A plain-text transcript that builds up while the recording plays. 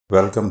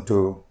Welcome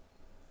to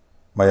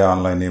my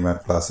online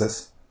EMAT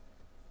classes.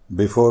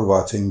 Before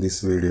watching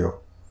this video,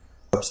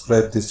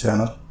 subscribe this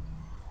channel,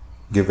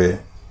 give a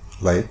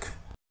like.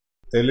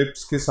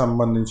 Ellipse ki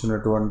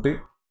sambandhinchiనటువంటి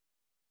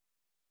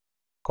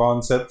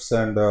concepts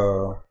and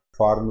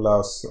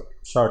formulas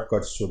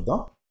shortcuts చూద్దాం.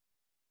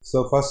 So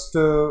first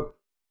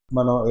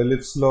మనం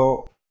ellipse లో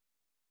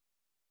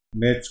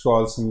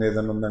నేర్చుకోవాల్సింది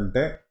ఏదైనా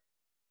ఉందంటే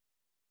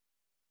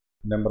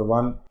number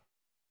 1,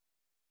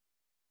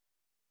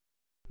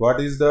 what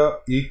is the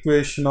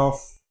equation of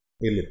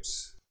ellipse?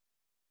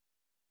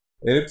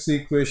 Ellipse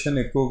equation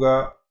ఎక్కువగా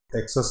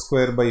x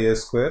square by a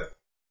square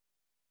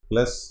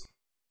plus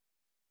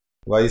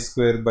y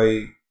square by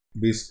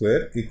b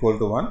square equal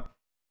to 1.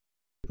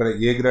 ఇక్కడ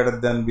a greater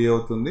than b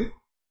అవుతుంది.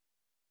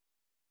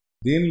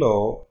 దీనిలో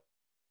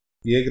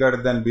a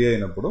greater than b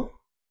అయినప్పుడు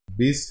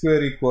b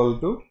square equal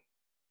to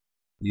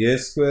a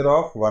square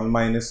of 1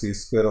 minus e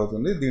square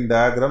అవుతుంది. దీని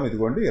diagram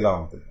ఇదిగోండి ఇలా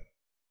ఉంటుంది.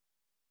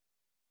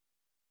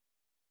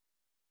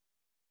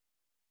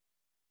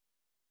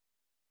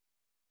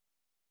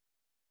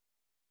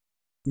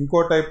 ఇంకో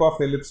టైప్ ఆఫ్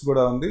ఎలిప్స్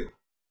కూడా ఉంది.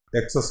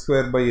 x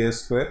square by a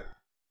square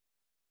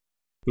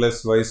plus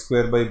y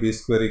square by b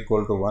square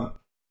equal to 1.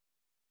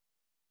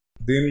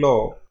 దీనిలో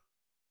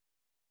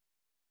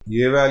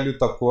a వాల్యూ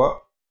తక్కువ,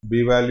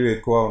 b వాల్యూ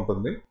ఎక్కువ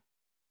ఉంటుంది.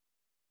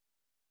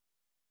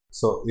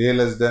 So a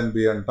less than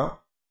b అంటాం.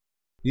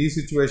 ఈ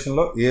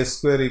సిచ్యువేషన్లో a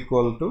square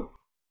equal to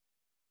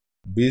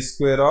b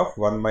square of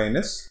 1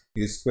 minus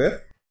e square.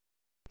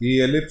 ఈ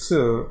ellipse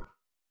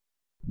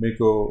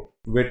మీకు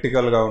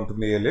వెర్టికల్గా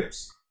ఉంటుంది. ఈ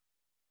ఎలిప్స్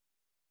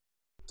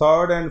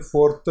థర్డ్ అండ్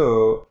ఫోర్త్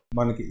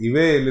మనకి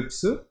ఇవే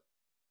ఎలిప్స్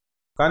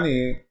కానీ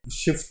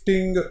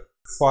షిఫ్టింగ్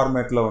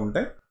ఫార్మాట్లో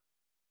ఉంటాయి.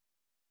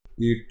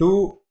 ఈ 2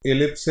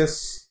 ఎలిప్సెస్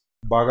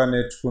బాగా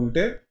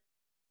నేర్చుకుంటే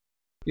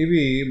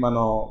ఇవి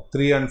మనం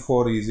 3 and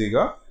 4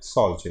 ఈజీగా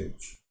సాల్వ్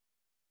చేయొచ్చు.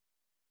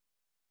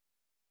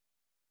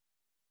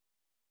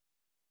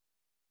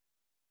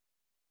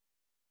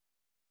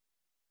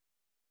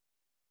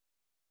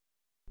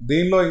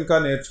 దీనిలో ఇంకా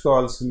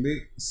నేర్చుకోవాల్సింది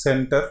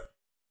సెంటర్.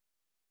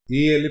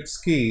 ఈ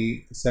ఎలిప్స్కి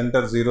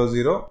సెంటర్ 0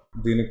 0,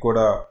 దీనికి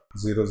కూడా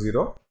 0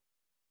 0.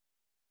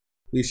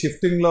 ఈ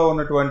షిఫ్టింగ్లో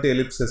ఉన్నటువంటి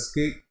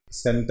ఎలిప్సెస్కి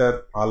సెంటర్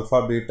ఆల్ఫా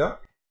బీటా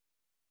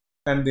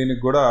అండ్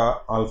దీనికి కూడా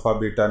ఆల్ఫా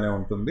బీటానే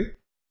ఉంటుంది.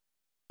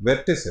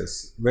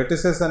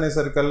 వెర్టిసెస్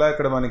అనేసరికల్లా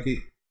ఇక్కడ మనకి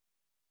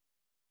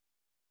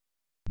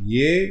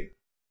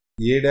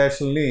ఏ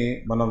డాష్ని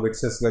మనం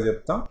వెర్టిసెస్గా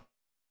చెప్తాం,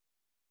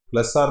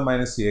 ప్లస్ ఆర్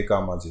మైనస్ a,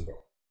 0.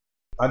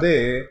 అదే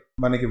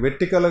మనకి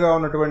వెర్టికల్గా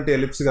ఉన్నటువంటి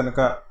ఎలిప్స్ కనుక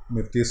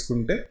మీరు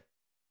తీసుకుంటే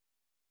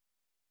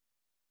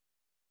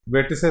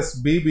వెర్టిసెస్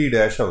b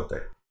డాష్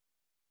అవుతాయి.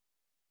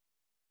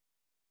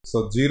 So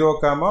 0,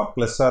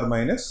 plus are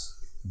minus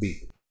b.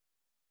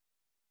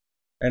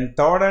 And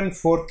third and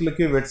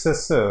ఫోర్త్లకి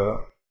vertices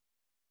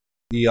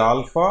ఈ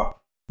alpha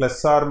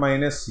plus are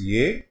minus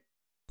a,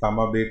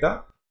 beta.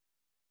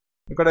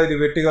 ఇక్కడ ఇది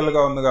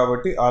వెర్టికల్గా ఉంది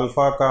కాబట్టి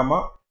alpha,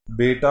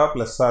 beta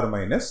plus are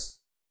minus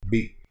b.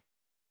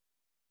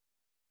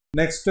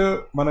 Next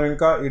మనం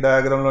ఇంకా ఈ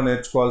డయాగ్రామ్లో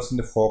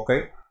నేర్చుకోవాల్సింది ఫోకై.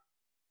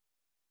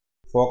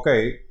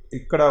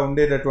 ఇక్కడ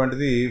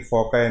ఉండేటటువంటిది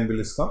ఫోకై అని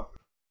పిలుస్తాం.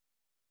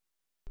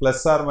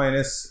 Plus are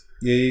minus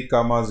A,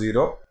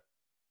 0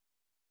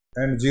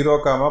 and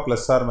 0,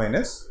 plus are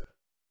minus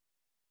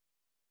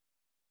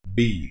b.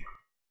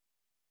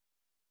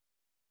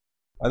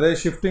 అదే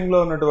షిఫ్టింగ్లో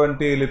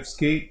ఉన్నటువంటి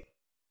ఎలిప్స్కి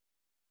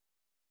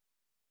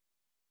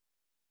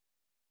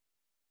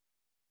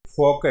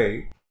foci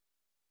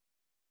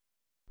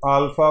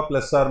alpha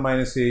plus are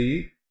minus A,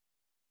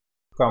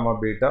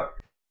 beta,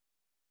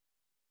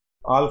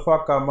 alpha,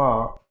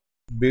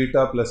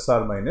 beta plus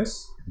are minus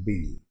b.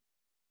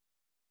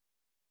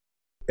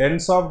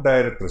 Ends of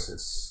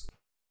directrices.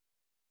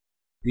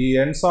 ఈ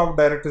ends of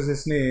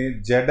డైరెక్ట్రిసెస్ని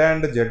Z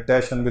and Z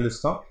dash అని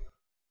పిలుస్తాం.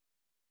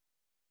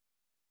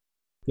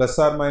 Plus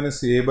are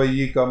minus a by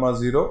e,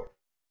 0.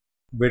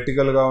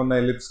 వెర్టికల్గా ఉన్న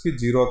ఎలిప్స్కి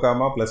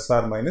 0, plus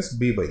are minus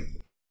b by e.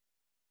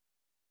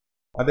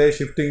 అదే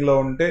షిఫ్టింగ్లో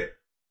ఉంటే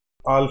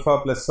alpha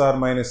plus are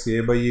minus a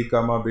by e,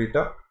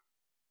 beta,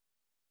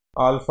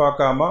 alpha,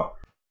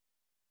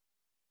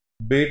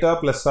 beta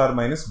plus are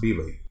minus b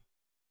by e.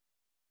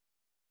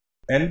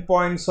 End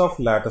points of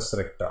Lotus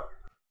రెక్టా.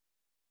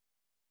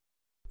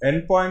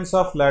 End points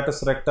of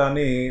Lotus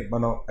రెక్టాని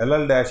మనం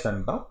LL dash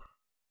అంటాం.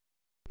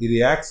 ఇది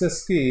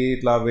యాక్సెస్కి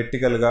ఇట్లా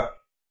వెర్టికల్గా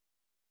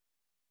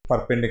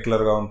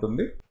పర్పెండిక్యులర్గా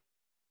ఉంటుంది.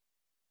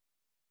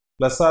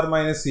 Plus are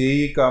minus A,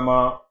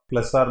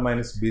 plus are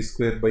minus b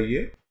square by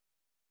a,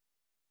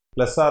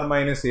 plus are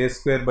minus a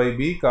square by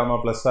b,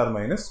 plus are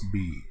minus b.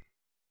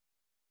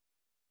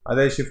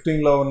 అదే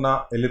షిఫ్టింగ్లో ఉన్న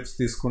ellipse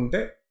తీసుకుంటే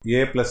a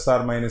plus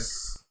are minus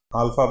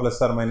alpha plus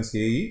are minus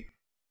A,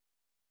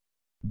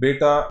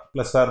 beta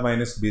plus are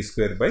minus b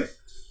square by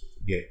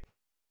a.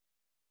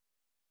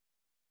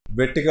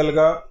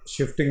 వెర్టికల్గా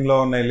షిఫ్టింగ్లో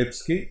ఉన్న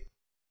ఎలిప్స్కి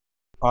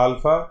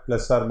alpha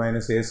plus are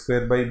minus a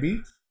square by b,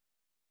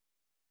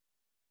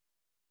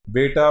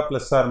 beta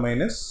plus are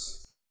minus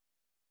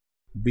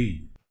b.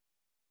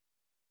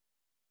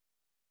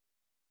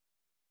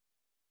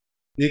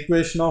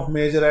 Equation of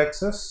major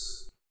access,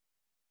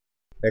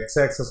 x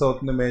access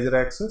అవుతుంది major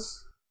access,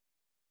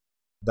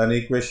 దాని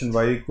equation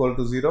y equal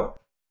to 0.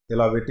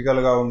 ఇలా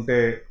వెర్టికల్గా ఉంటే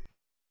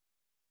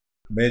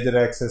major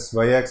access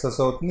y access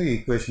అవుతుంది,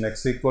 equation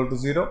x equal to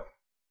 0.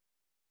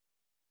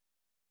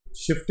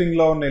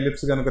 షిఫ్టింగ్లో ఉన్న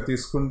ellipse కనుక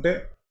తీసుకుంటే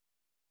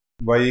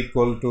y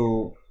equal to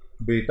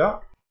beta,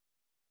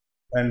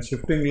 and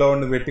షిఫ్టింగ్లో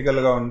ఉండి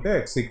వెర్టికల్గా ఉంటే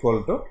x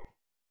equal to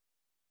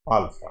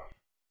alpha.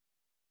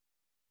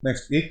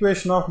 Next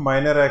equation of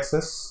minor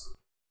access,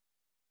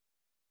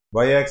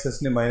 y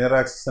యాక్సెస్ని minor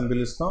access అని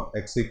పిలుస్తాం,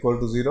 x ఈక్వల్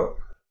టు 0.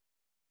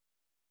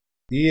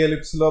 ఈ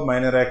ఎలిప్స్లో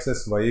minor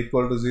access y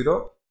equal to 0,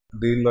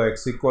 దీనిలో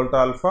x ఈక్వల్ టు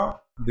ఆల్ఫా,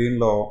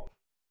 దీనిలో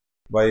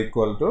y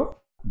equal to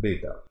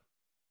beta.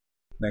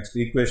 Next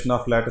equation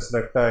of lattice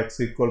రెక్టా, x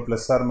equal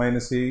plus are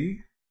minus AE,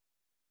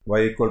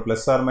 y equal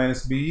plus are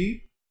minus BE,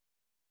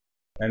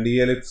 and ఈ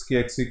ఎలిప్స్కి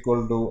x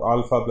equal to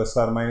alpha plus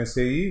are minus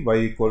AE, y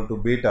equal to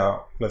beta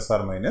plus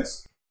are minus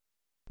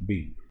B.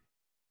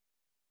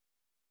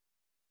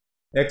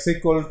 x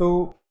equal to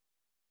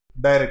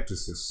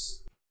directrices,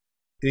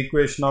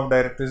 equation of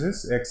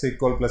directrices x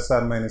equal plus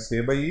are minus A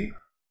by ఈ,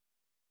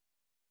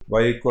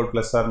 y equal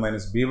plus are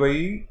minus B by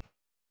ఈ,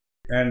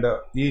 and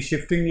ఈ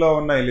షిఫ్టింగ్లో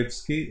ఉన్న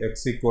ఎలిప్స్కి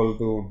x equal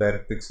to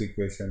directrix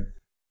equation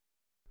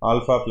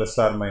alpha plus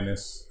are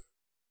minus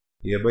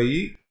A by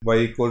ఈ, y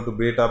equal to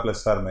beta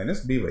plus are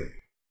minus B by.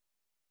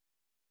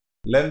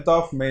 Length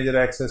of major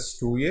access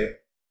 2a,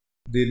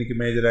 దీనికి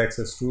major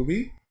access 2b,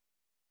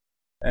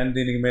 and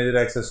దీనికి major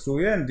access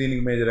 2a, and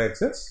దీనికి major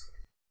access.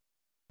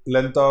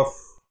 Length of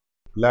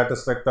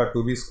lattice రెక్టా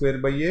 2b square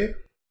by a,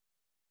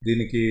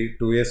 దీనికి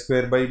 2a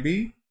square by b,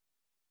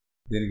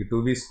 దీనికి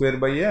 2b square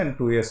by a, and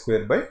 2a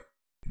square by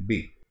b.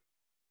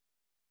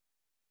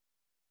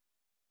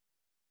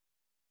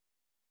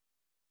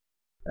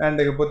 And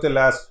ఇకపోతే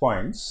last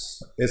points,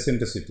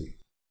 eccentricity.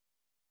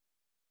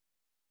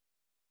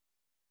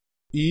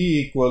 E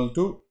equal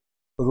to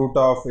root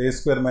of a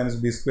square minus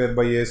b square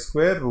by a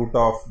square, root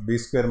of b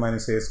square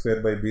minus a square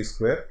by b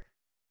square,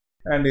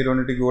 and ఈ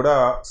రెండింటికి కూడా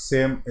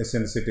same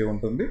eccentricity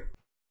ఉంటుంది.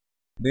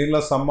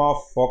 దీనిలో some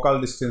of focal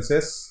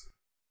distances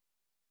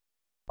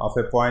of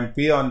a point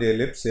p on the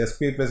ellipse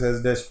sp plus s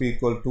dash p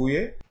equal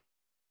 2a,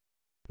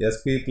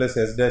 sp plus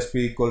s dash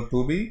p equal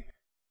 2b,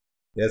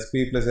 sp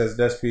plus s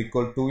dash p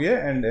equal 2a,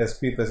 and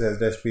sp plus s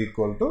dash p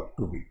equal to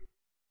 2b.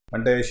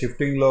 అంటే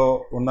షిఫ్టింగ్లో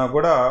ఉన్నా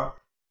కూడా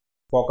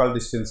focal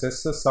distances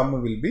sum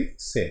will be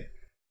same.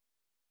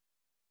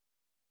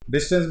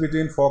 Distance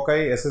between foci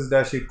ss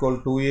dash equal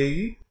 2ae,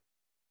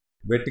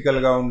 vertical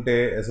ga unte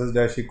ss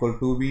dash equal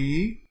 2be,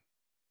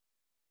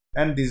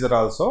 and these are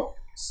also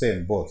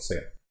same, both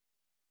same.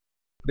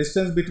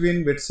 Distance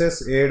between vertices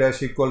a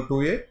dash equal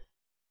 2a,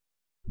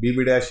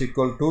 bb dash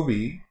equal 2b,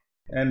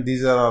 and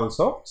these are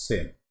also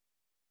same.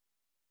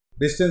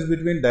 Distance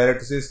between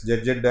directrices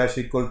zz dash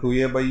equal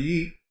 2a by e,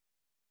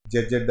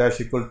 zz dash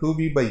equal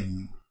 2b by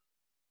e,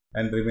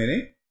 and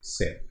remaining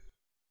same.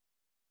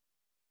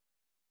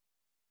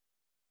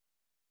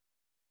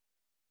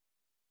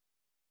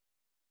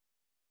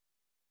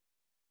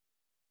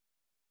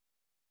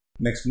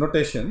 Next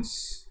notations.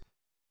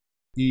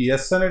 ఈ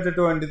s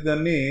అనేటటువంటి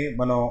దాన్ని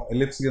మనం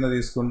ellipse కింద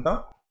తీసుకుంటాం.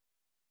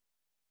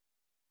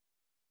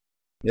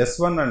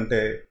 s1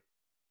 అంటే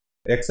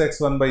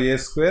xx1 by a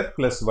square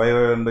plus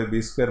yy1 by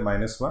b square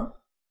minus 1.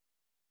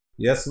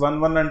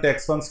 s11 అంటే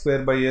x1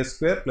 square by a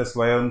square plus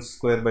y1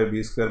 square by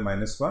b square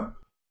minus 1.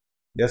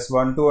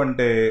 s12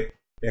 అంటే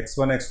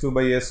x1 x2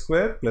 by a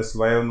square plus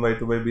y1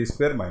 y2 by b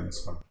square minus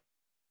 1.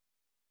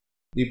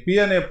 ఈ p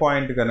అనే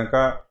point కనుక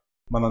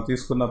మనం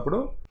తీసుకున్నప్పుడు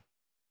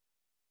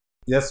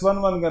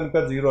s11 కనుక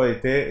 0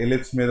 అయితే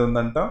ellipse మీద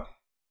ఉందంట,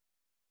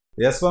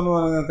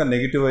 s11 కనుక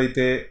నెగిటివ్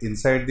అయితే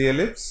ఇన్సైడ్ ది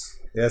ఎలిప్స్,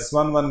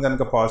 s11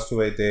 కనుక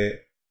పాజిటివ్ అయితే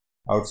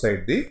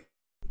outside the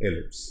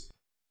ellipse.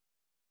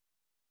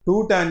 Two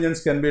tangents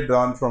can be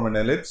drawn from an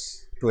ellipse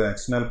to an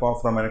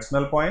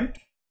external point.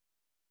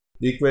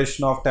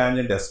 Equation of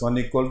tangent s1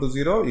 equal to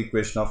 0,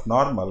 equation of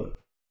normal.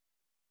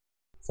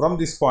 From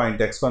this point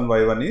x1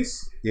 y1 is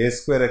a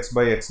square x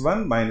by x1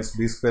 minus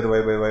b square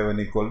y by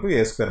y1 equal to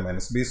a square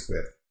minus b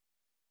square.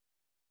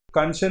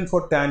 Condition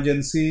for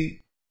tangency,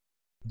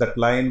 that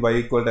line y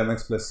equal to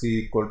mx plus c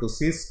equal to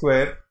c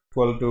square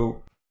equal to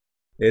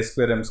a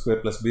square m square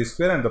plus b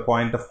square, and the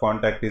point of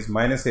contact is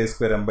minus a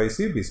square m by c,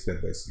 b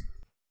square by c.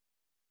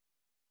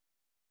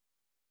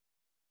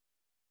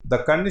 The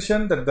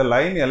condition that the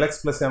line lx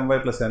plus my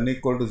plus n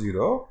equal to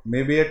 0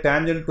 may be a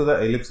tangent to the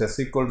ellipse s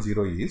equal to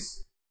 0 is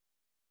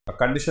a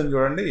condition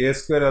చూడండి, a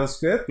square l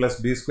square plus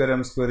b square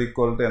m square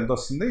equal to ఎంత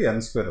వస్తుంది, n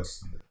square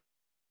వస్తుంది.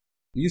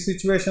 ఈ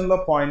సిచ్యువేషన్లో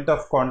point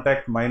of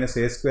contact minus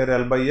a square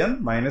l by n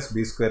minus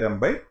b square m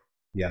by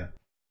n.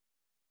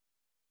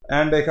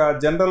 And ఇక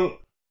general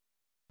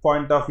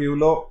point of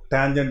వ్యూలో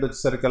tangent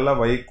వచ్చేసరికల్లా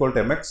y equal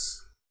to mx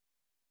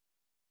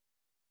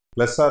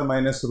plus are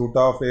minus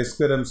root of a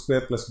square m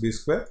square plus b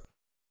square.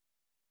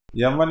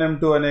 m1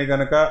 m2 అనే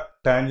గనక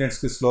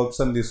టాంజెంట్స్కి slopes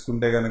అని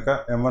తీసుకుంటే గనక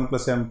m1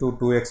 plus m2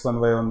 2x1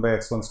 y1 by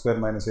x1 square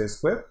minus a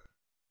square,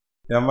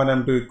 m1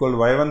 m2 equal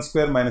y1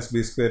 square minus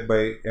b square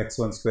by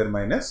x1 square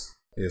minus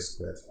a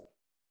square.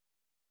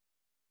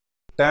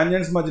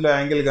 Tangents మధ్యలో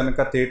angle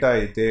కనుక theta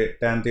అయితే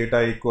tan theta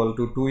equal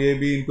to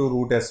 2ab into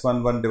root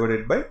s11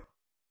 divided by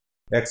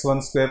x1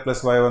 square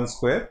plus y1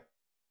 square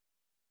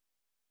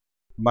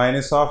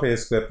minus of a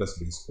square plus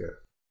b square.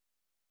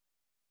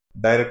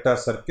 Director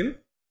circle.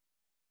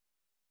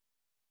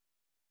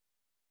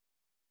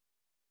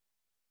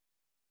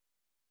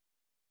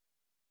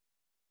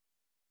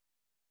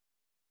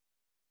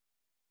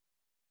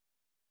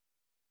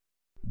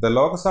 The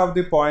locus of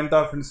the point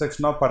of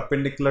intersection of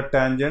perpendicular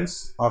tangents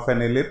of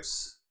an ellipse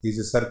is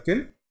a circle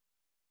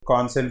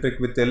concentric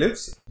with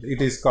ellipse. It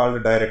is called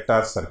director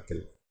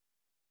circle.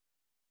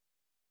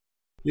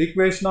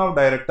 Equation of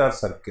director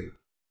circle: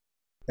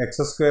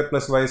 x square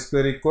plus y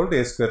square equal to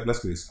a square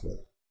plus b square.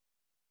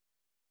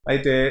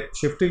 అయితే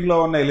షిఫ్టింగ్లో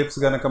ఉన్న ellipse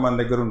కనుక మన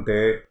దగ్గర ఉంటే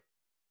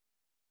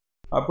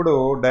అప్పుడు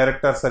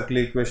director circle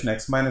equation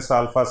x minus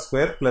alpha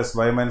square plus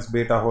y minus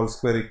beta whole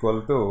square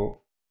equal to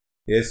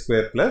a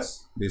square plus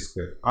b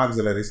square.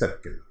 Auxiliary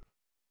circle.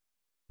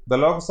 The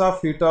locus of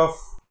feet of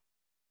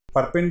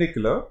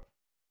perpendicular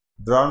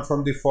drawn from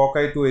the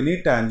foci to any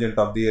tangent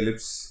of the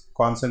ellipse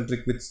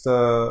concentric with the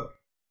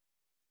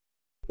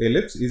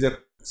ellipse is a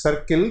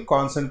circle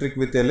concentric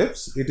with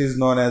ellipse. It is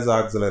known as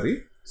auxiliary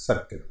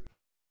circle.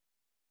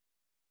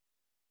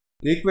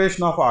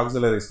 Equation of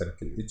auxiliary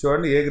circle. ఇది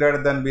చూడండి, a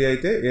greater than b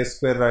అయితే a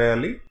square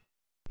రాయాలి,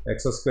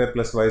 x square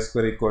plus y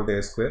square equal to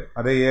a square.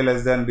 అదే a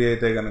less than b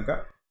అయితే కనుక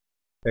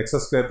x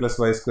square plus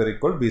y square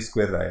equal b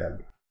square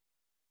రాయాలి.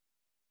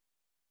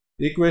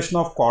 Equation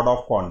of chord of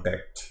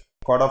contact.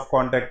 Chord of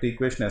contact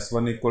equation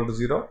s1 equal to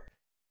 0.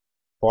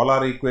 Polar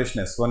equation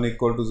s1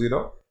 equal to 0.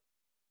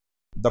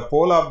 The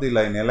pole of the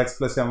line lx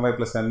plus my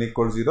plus n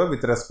equal to 0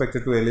 with respect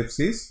to ellipse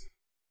is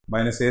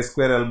minus a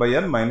square l by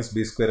n minus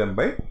b square m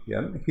by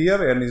n.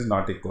 Here n is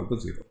not equal to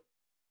 0.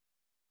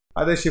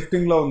 అదే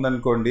షిఫ్టింగ్లో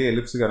ఉందనుకోండి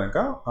ellipse కనుక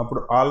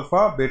అప్పుడు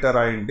alpha beta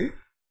రాయండి,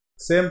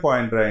 same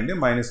point రాయండి,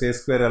 minus A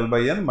square L by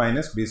N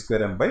minus B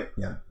square M by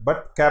N.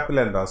 But capital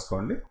ఎన్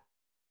రాసుకోండి.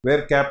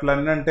 Where capital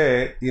ఎన్ అంటే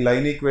ఈ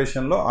line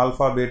ఈక్వేషన్లో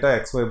alpha beta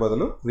XY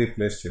బదులు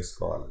రీప్లేస్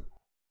చేసుకోవాలి.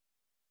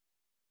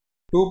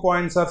 2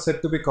 points are said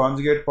to be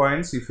conjugate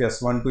points if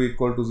s12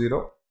 equal to 0.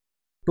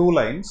 2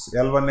 lines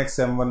l1x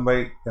m1 by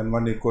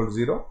n1 equal to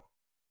 0,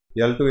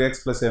 l2x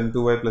plus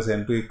m2y plus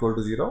n2 equal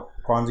to 0.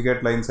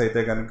 Conjugate lines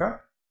అయితే కనుక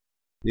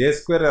a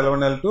square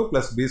l1 l2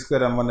 plus b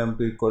square m1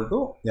 m2 equal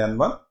to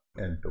n1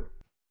 n2.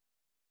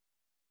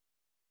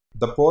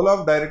 The pole of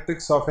directrix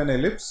of an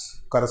ellipse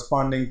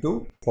corresponding to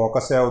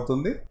focus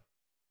అవుతుంది.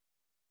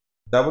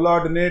 Double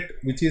ordinate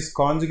which is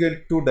conjugate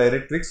to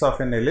directrix of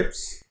an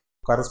ellipse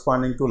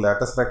corresponding to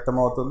latus rectum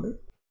అవుతుంది.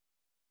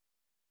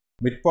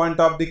 Midpoint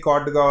of the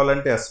chord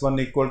కావాలంటే s1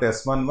 equal to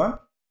s11.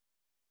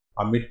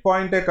 ఆ mid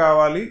పాయింటే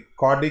కావాలి.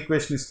 Card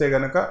equation ఇస్తే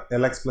కనుక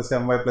lx plus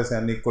my plus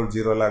n equal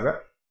 0 లాగా.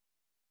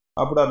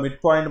 అప్పుడు ఆ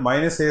mid point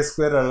minus A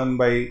square ln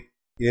by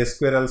A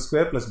square L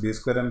square plus B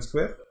square M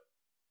square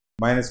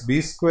minus b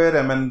square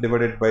mn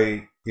divided by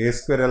a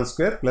square l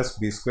square plus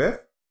b square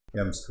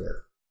m square.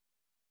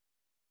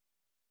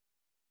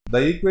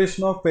 The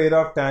equation of pair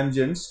of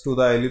tangents to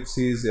the ellipse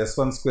is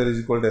s1 square is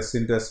equal to s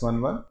into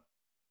s11.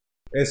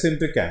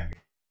 Eccentric angle.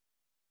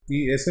 ఈ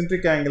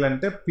eccentric angle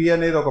అంటే p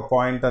అనేది ఒక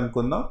point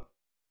అనుకుందాం,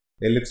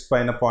 ellipse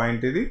పైన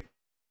point ఇది.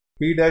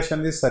 p dash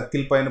అనేది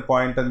circle పైన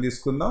point అని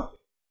తీసుకుందాం.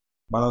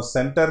 మనం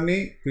సెంటర్ని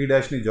p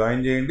డాష్ని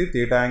జాయిన్ చేయండి,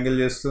 థీటా యాంగిల్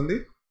చేస్తుంది.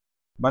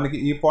 మనకి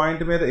ఈ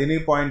పాయింట్ మీద ఎనీ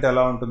పాయింట్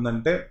ఎలా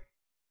ఉంటుందంటే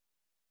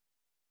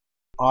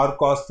ఆర్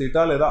కాస్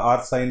థీటా లేదా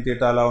ఆర్ సైన్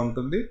థీటా అలా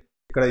ఉంటుంది.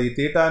 ఇక్కడ ఈ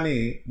థీటాని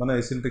మనం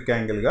ఎసెంట్రిక్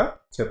యాంగిల్గా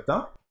చెప్తాం.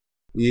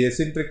 ఈ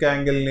ఎసెంట్రిక్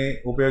యాంగిల్ని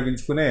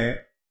ఉపయోగించుకునే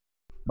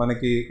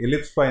మనకి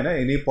ఎలిప్స్ పైన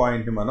ఎనీ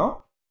పాయింట్ని మనం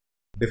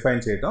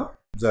డిఫైన్ చేయటం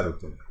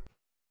జరుగుతుంది.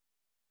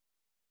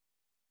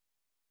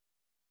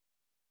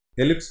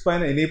 ఎలిప్స్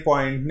పైన ఎనీ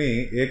పాయింట్ని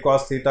ఏ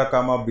cos theta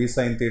comma B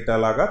sine theta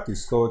లాగా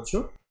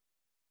తీసుకోవచ్చు.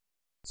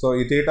 సో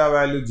ఈ థీటా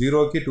వాల్యూ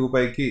 0కి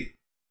 2πకి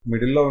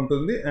మిడిల్లో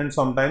ఉంటుంది అండ్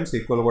సమ్ టైమ్స్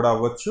ఈక్వల్ కూడా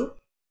అవ్వచ్చు.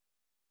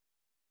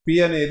 p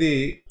అనేది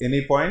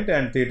any point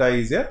and theta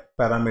is a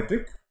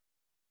parametric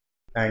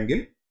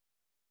angle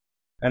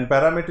and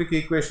parametric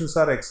equations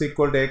are x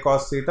equal to a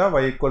cos theta,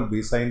 y equal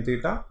b sin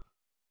theta.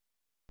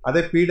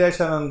 అదే p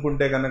dash అని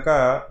అనుకుంటే కనుక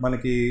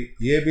మనకి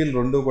ఏ బీలు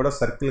రెండు కూడా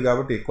సర్కిల్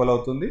కాబట్టి ఈక్వల్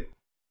అవుతుంది,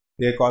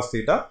 a cos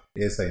theta,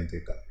 a sin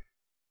theta.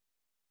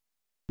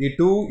 ఈ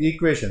two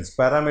equations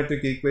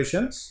parametric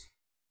equations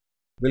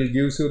will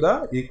gives you the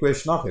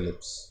equation of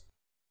ellipse.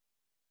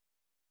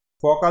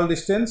 Focal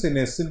distance in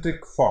eccentric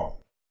form.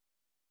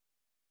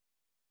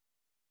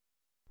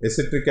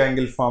 Eccentric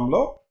angle form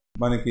లో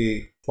మనకి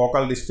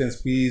focal distance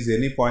p is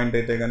any point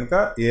అయితే కనుక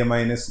a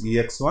minus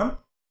ex1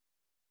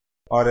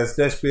 or s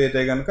dash p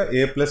అయితే కనుక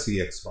a plus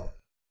ex1.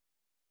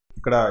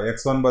 ఇక్కడ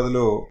x1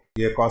 బదులు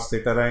a cos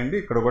theta రాయండి,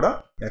 ఇక్కడ కూడా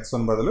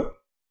x1 బదులు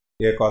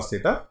a cos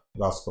theta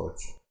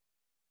రాసుకోవచ్చు.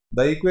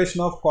 The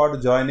equation of chord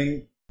joining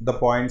the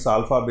points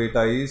alpha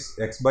beta is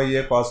x by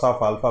a cos of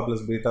alpha plus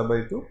beta by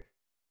 2.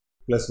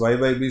 plus y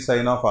by b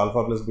sin of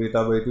alpha plus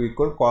beta by 2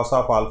 equal cos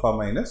of alpha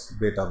minus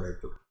beta by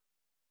 2.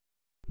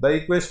 The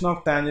equation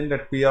of tangent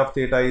at p of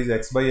theta is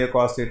x by a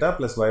cos theta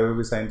plus y by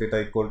b sin theta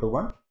equal to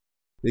 1.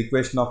 The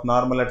equation of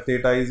normal at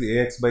theta is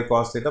ax by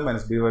cos theta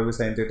minus by by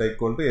sin theta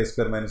equal to a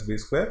square minus b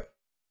square.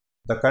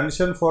 The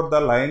condition for the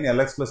line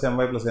Lx plus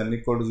my plus n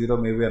equal to 0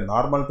 may be a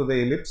normal to the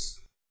ellipse.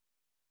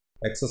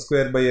 X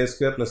square by a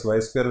square plus y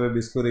square by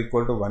b square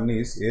equal to 1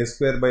 is a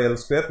square by l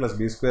square plus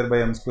b square by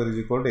m square is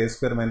equal to a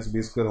square minus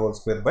b square whole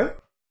square by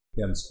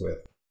m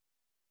square.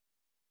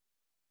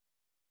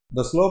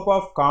 The slope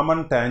of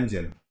common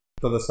tangent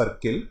to the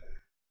circle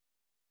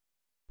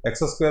x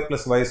square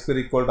plus y square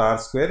equal to r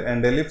square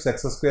and ellipse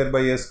x square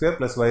by a square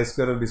plus y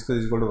square by b square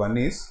is equal to 1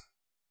 is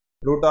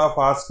root of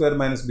r square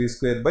minus b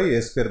square by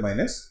a square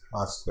minus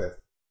r square.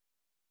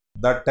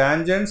 The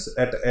tangents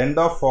at end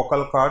of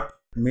focal chord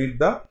meet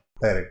the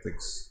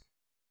directrix.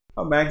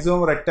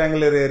 Maximum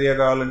rectangular area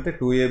కావాలంటే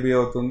 2ab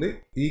అవుతుంది.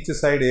 Each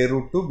side a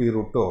root 2 b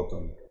root 2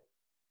 అవుతుంది.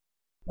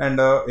 And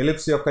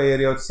ellipse యొక్క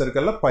area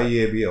వచ్చేసరికల్లా pi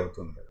ab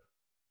అవుతుంది.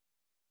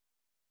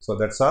 So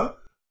that's all.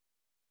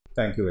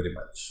 Thank you very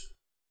much.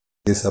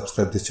 Please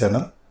subscribe this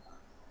channel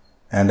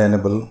and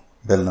enable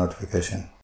bell notification.